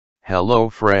Hello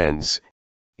friends,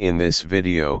 in this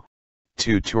video,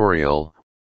 tutorial,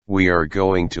 we are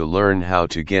going to learn how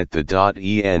to get the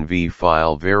 .env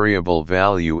file variable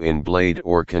value in Blade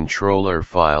or controller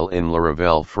file in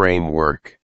Laravel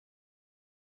framework.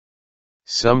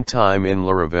 Sometime in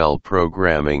Laravel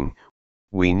programming,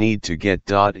 we need to get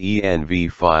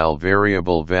 .env file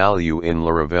variable value in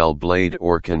Laravel Blade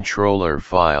or controller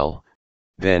file,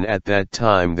 then at that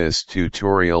time this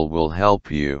tutorial will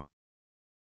help you.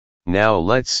 Now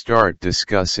let's start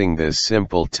discussing this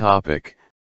simple topic.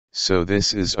 So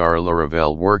this is our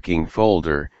Laravel working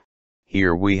folder.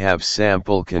 Here we have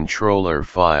sample controller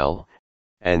file,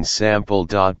 and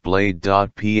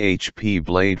sample.blade.php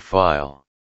blade file.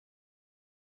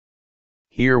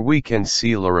 Here we can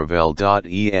see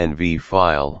Laravel.env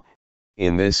file.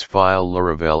 In this file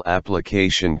Laravel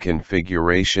application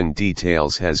configuration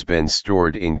details has been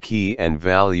stored in key and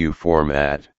value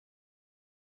format.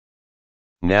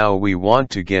 Now we want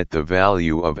to get the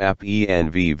value of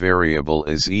app.env variable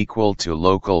is equal to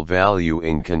local value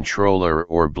in controller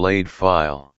or blade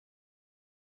file.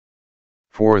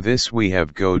 For this we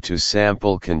have go to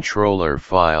sample controller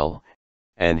file,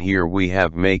 and here we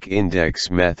have make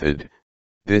index method.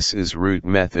 This is root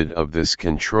method of this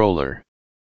controller.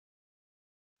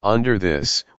 Under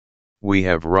this, we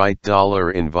have write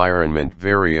 $environment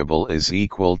variable is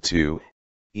equal to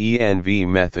env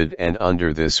method, and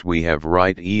under this we have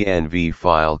write env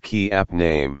file key app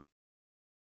name.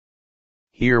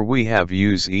 Here we have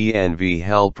use env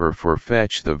helper for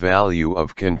fetch the value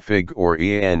of config or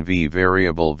env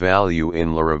variable value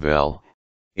in Laravel.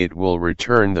 It will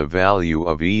return the value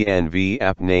of env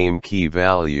app name key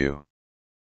value.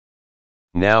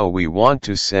 Now we want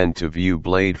to send to view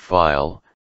blade file,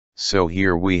 so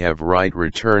here we have write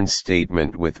return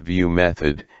statement with view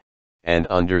method, and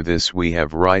under this we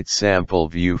have write sample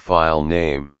view file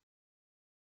name.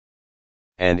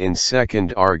 And in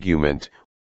second argument,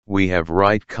 we have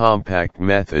write compact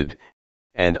method,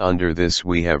 and under this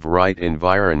we have write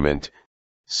environment,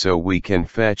 so we can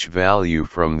fetch value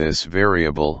from this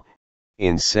variable,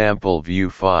 in sample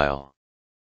view file.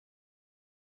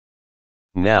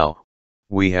 Now,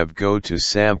 we have go to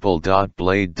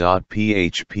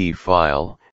sample.blade.php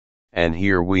file, and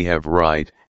here we have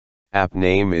write, app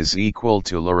name is equal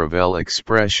to Laravel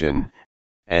expression,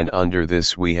 and under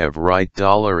this we have write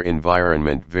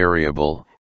 $environment variable.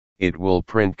 It will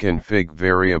print config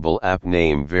variable app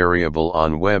name variable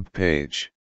on web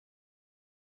page.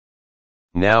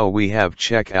 Now we have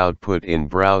check output in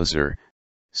browser,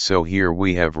 so here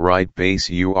we have write base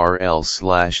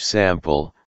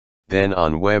URL/sample, then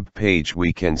on web page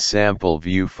we can sample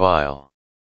view file.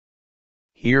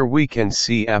 Here we can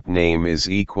see app name is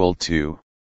equal to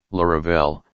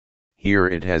Laravel. Here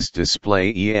it has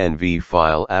display env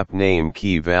file app name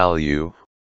key value,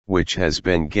 which has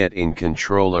been get in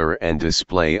controller and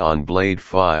display on blade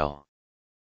file.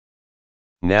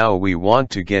 Now we want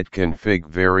to get config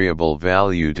variable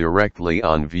value directly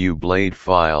on view blade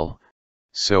file,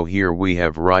 so here we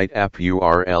have write app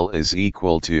URL is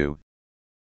equal to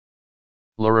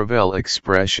Laravel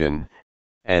expression,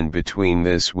 and between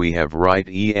this we have write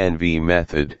env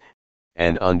method,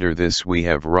 and under this we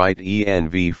have write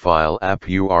env file app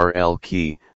URL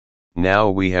key. Now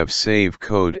we have save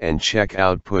code and check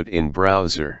output in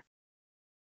browser.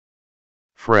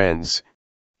 Friends,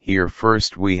 here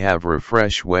first we have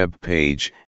refresh web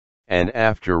page, and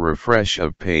after refresh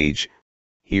of page,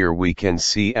 here we can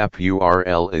see app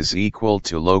URL is equal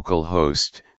to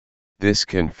localhost. This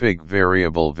config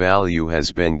variable value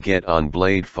has been get on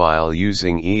blade file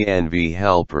using env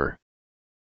helper.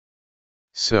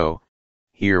 So,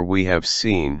 here we have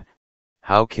seen,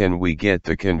 how can we get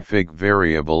the config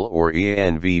variable or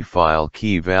env file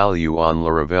key value on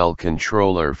Laravel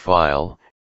controller file,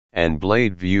 and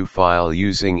blade view file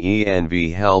using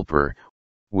env helper.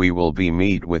 We will be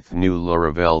meet with new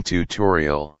Laravel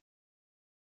tutorial.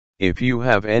 If you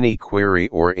have any query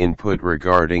or input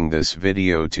regarding this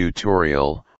video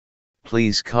tutorial,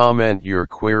 please comment your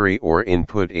query or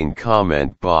input in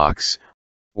comment box,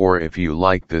 or if you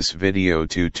like this video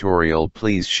tutorial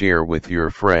please share with your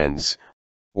friends,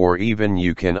 or even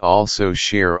you can also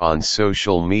share on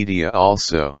social media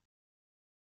also.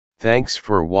 Thanks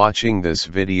for watching this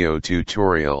video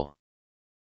tutorial.